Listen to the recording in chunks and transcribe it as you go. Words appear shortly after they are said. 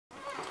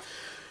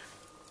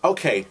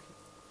Okay,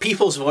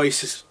 People's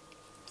Voice,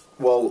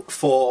 well,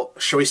 for,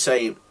 shall we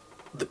say,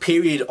 the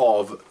period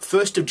of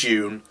 1st of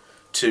June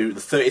to the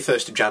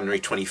 31st of January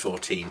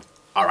 2014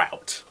 are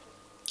out.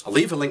 I'll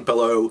leave a link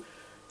below.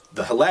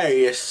 They're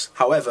hilarious.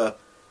 However,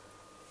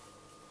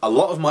 a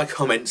lot of my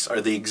comments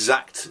are the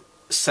exact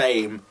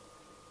same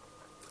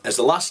as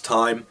the last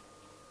time.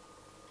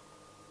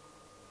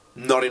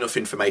 Not enough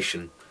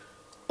information.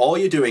 All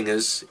you're doing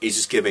is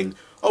just giving,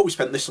 oh, we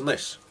spent this on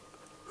this.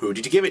 Who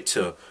did you give it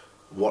to?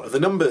 What are the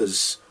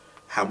numbers?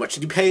 How much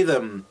did you pay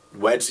them?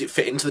 Where does it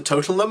fit into the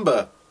total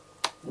number?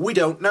 We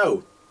don't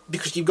know.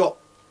 Because you've got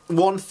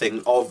one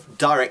thing of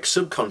direct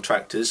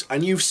subcontractors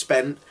and you've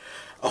spent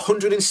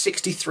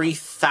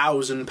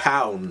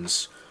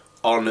 £163,000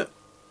 on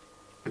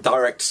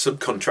direct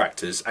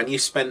subcontractors and you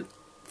spent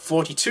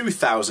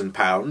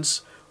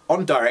 £42,000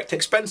 on direct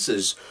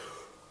expenses.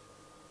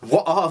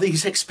 What are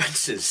these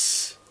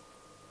expenses?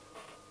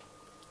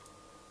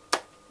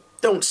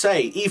 Don't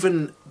say.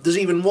 There's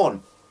even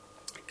one.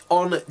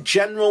 On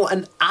general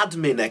and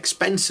admin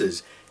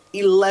expenses,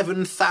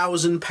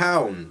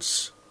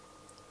 £11,000.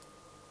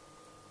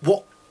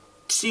 What?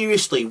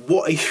 Seriously,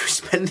 what are you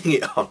spending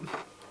it on?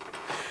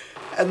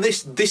 And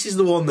this is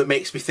the one that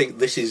makes me think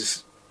this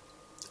is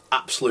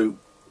absolute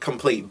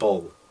complete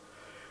bull.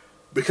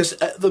 Because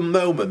at the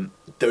moment,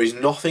 there is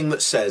nothing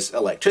that says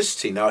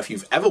electricity. Now, if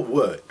you've ever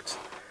worked,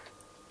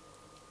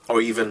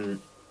 or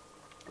even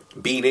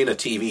been in a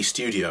TV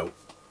studio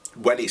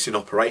when it's in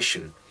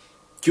operation,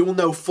 you'll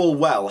know full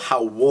well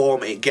how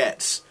warm it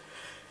gets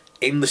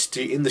in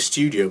the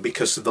studio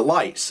because of the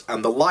lights.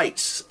 And the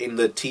lights in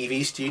the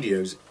TV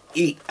studios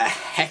eat a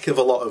heck of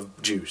a lot of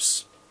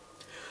juice.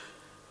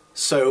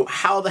 So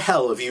how the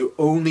hell have you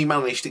only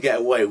managed to get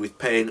away with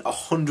paying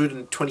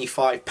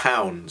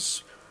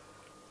 £125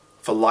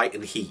 for light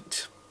and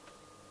heat?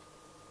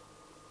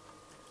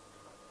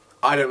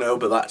 I don't know,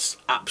 but that's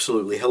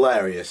absolutely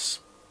hilarious.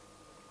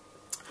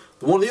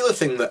 The other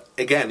thing that,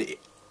 again,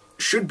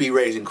 should be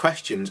raising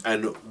questions,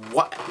 and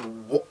what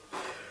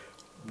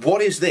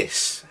is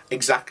this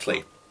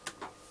exactly?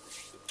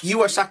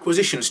 US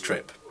acquisition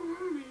strip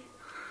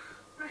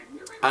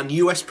and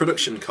US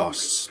production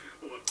costs.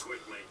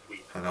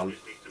 Hang on,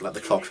 let the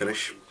clock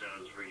finish.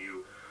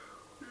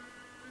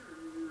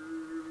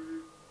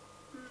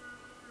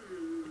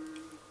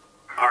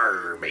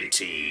 Arr,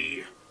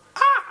 matey.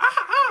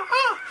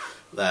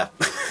 There.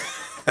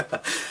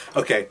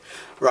 Okay,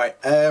 right.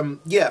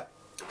 Yeah.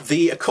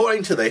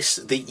 According to this,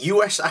 the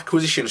US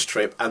acquisition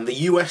strip and the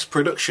US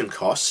production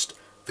cost,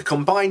 the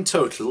combined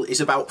total is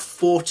about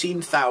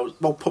 £14,000.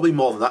 Well, probably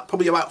more than that.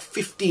 Probably about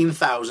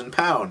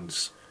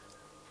 £15,000.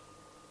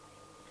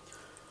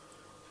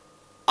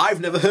 I've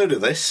never heard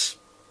of this.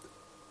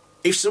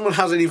 If someone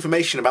has any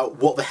information about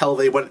what the hell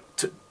they went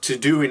to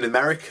do in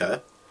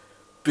America,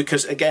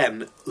 because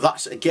again,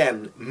 that's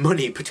again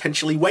money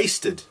potentially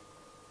wasted.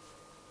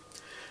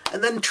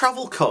 And then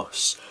travel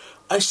costs.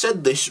 I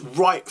said this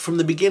right from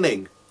the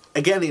beginning.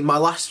 Again, in my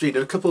last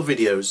video, a couple of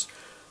videos,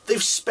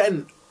 they've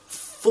spent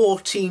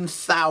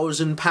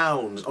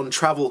 £14,000 on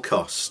travel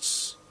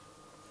costs,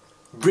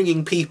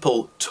 bringing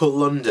people to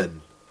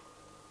London.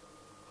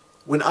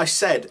 When I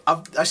said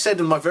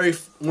in one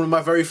of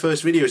my very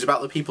first videos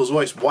about the People's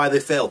Voice, why they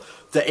fail,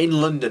 they're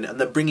in London and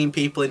they're bringing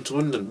people into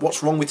London.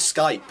 What's wrong with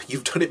Skype?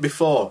 You've done it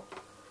before.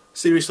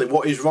 Seriously,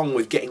 what is wrong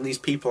with getting these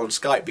people on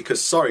Skype?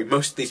 Because, sorry,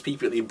 most of these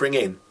people that you bring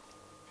in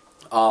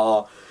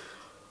are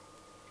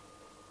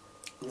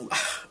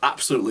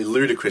absolutely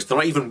ludicrous. They're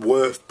not even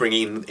worth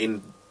bringing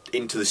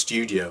into the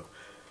studio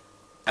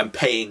and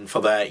paying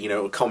for their,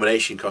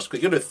 accommodation costs.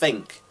 Because you've got to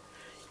think,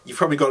 you've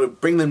probably got to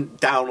bring them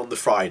down on the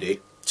Friday.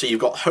 So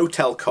you've got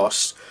hotel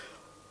costs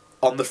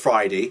on the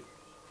Friday.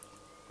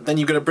 Then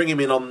you've got to bring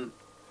them in on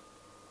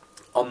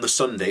the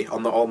Sunday,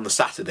 on the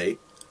Saturday.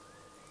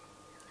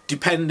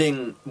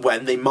 Depending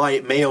when they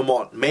may or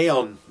not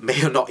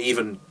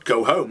even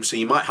go home. So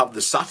you might have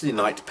the Saturday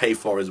night to pay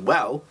for as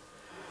well.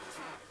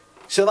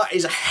 So that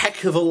is a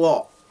heck of a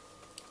lot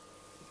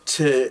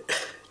to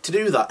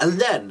do that. And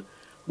then,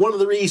 one of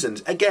the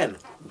reasons, again,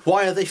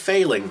 why are they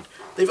failing?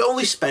 They've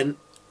only spent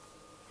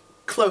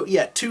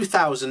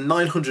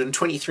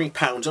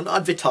 £2,923 on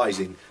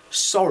advertising.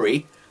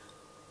 Sorry,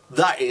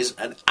 that is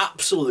an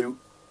absolute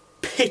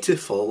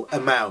pitiful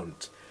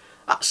amount.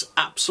 That's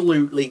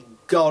absolutely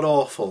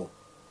god-awful.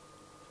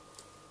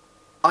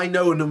 I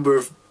know a number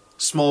of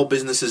small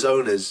businesses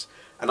owners,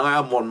 and I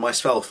am one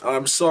myself, and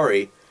I'm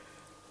sorry,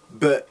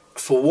 but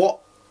for what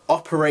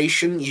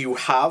operation you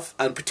have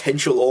and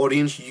potential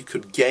audience you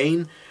could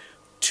gain,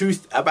 close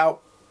to about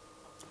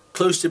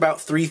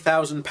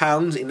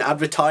 £3,000 in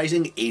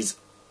advertising is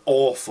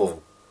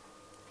awful.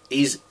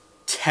 Is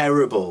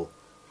terrible.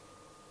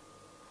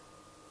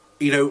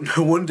 No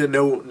wonder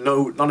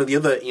none of the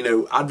other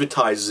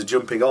advertisers are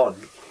jumping on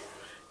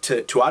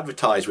to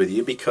advertise with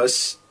you,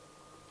 because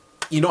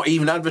you're not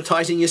even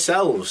advertising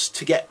yourselves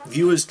to get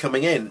viewers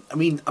coming in. I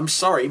mean, I'm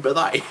sorry, but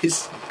that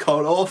is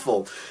god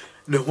awful.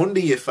 No wonder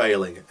you're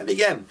failing. And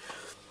again,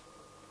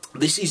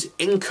 this is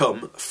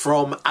income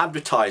from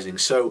advertising.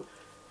 So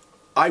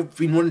I've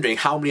been wondering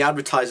how many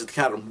advertisers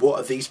they had and what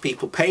are these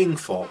people paying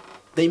for.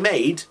 They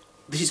made,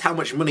 this is how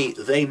much money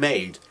they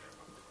made,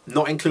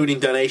 not including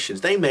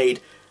donations, they made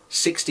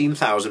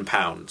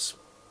 £16,000.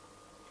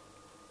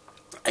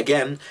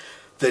 Again,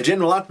 the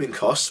general admin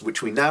costs,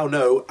 which we now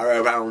know are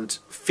around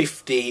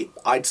 50,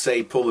 I'd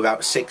say probably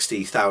about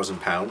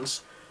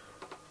 £60,000.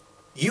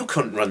 You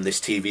couldn't run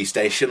this TV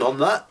station on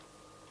that.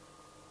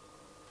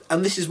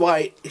 And this is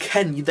why,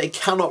 again, they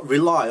cannot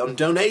rely on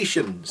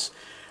donations.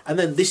 And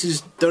then this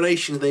is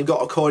donations they've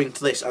got according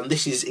to this, and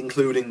this is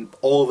including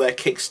all their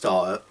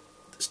Kickstarter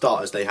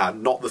starters they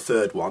had, not the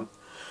third one,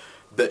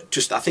 but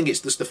just, I think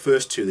it's just the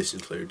first two this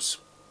includes,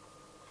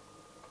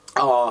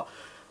 are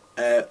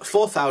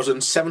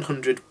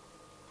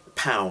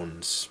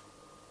 £4,700.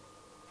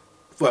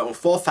 Well,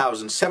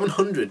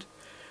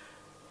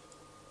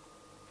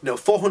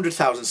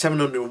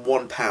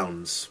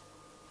 £400,701.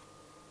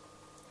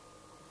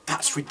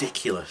 That's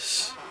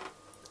ridiculous.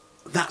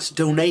 That's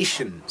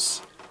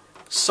donations.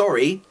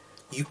 Sorry,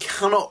 you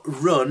cannot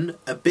run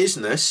a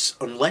business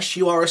unless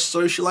you are a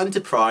social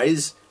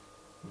enterprise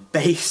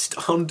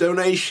based on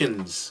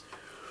donations.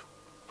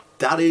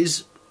 That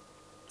is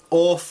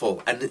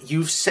awful, and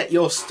you've set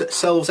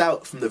yourselves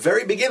out from the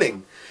very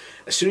beginning.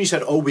 As soon as you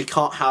said, "Oh, we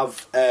can't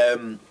have,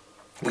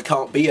 we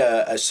can't be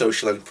a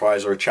social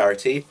enterprise or a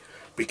charity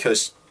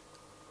because,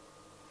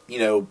 you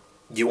know,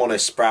 you want to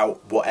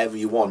sprout whatever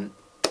you want,"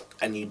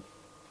 and you'd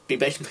be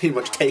basically pretty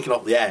much taken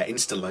off the air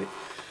instantly.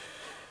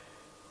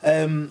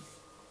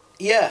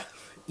 Yeah,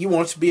 you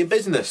want to be a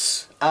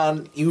business,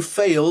 and you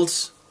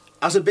failed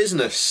as a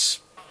business,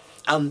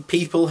 and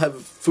people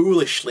have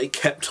foolishly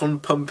kept on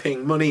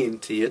pumping money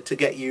into you to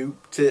get you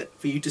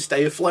for you to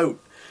stay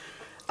afloat.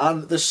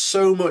 And there's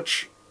so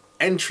much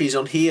entries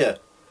on here.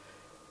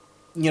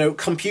 You know,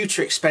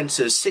 computer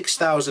expenses,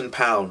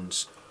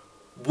 £6,000.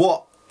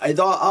 What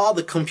are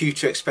the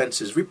computer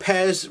expenses?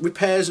 Repairs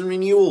and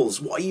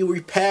renewals. What are you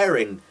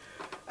repairing,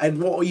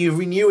 and what are you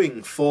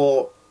renewing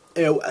for?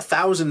 You know,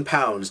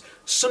 £1,000.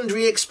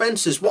 Sundry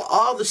expenses. What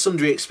are the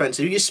sundry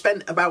expenses? You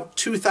spent about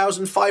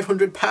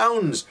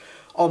 £2,500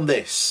 on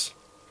this.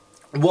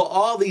 What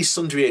are these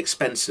sundry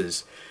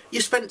expenses?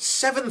 You spent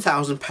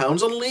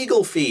 £7,000 on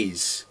legal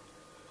fees.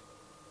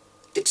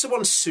 Did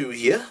someone sue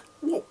you?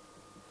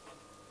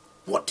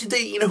 What did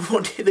they? You know,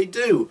 what did they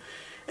do?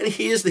 And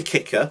here's the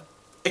kicker: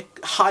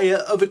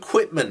 hire of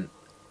equipment.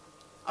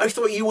 I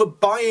thought you were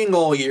buying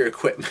all your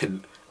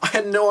equipment. I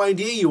had no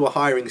idea you were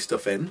hiring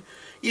stuff in.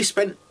 You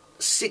spent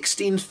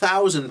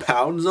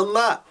 £16,000 on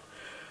that.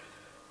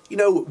 You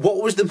know,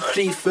 what was the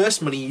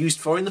first money used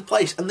for in the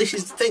place? And this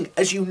is the thing,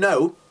 as you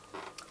know,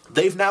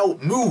 they've now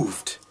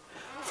moved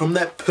from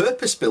their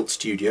purpose-built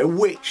studio,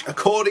 which,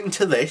 according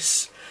to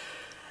this,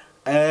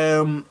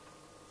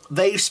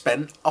 they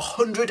spent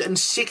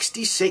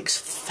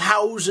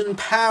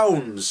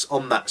 £166,000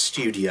 on that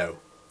studio,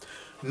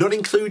 not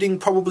including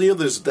probably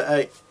others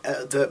that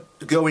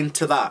go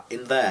into that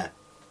in there.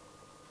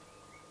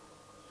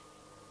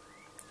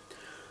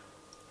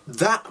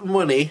 That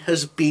money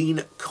has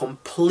been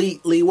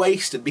completely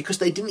wasted because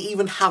they didn't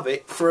even have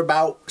it for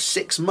about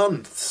 6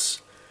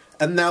 months.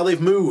 And now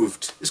they've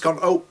moved. It's gone,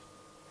 oh,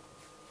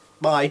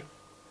 bye.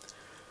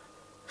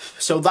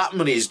 So that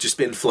money's just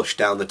been flushed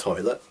down the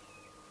toilet.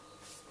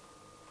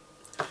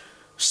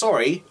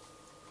 Sorry,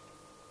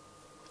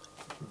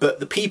 but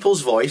the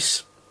People's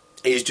Voice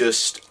is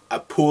just a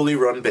poorly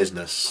run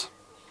business.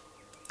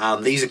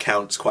 And these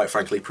accounts, quite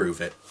frankly, prove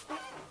it.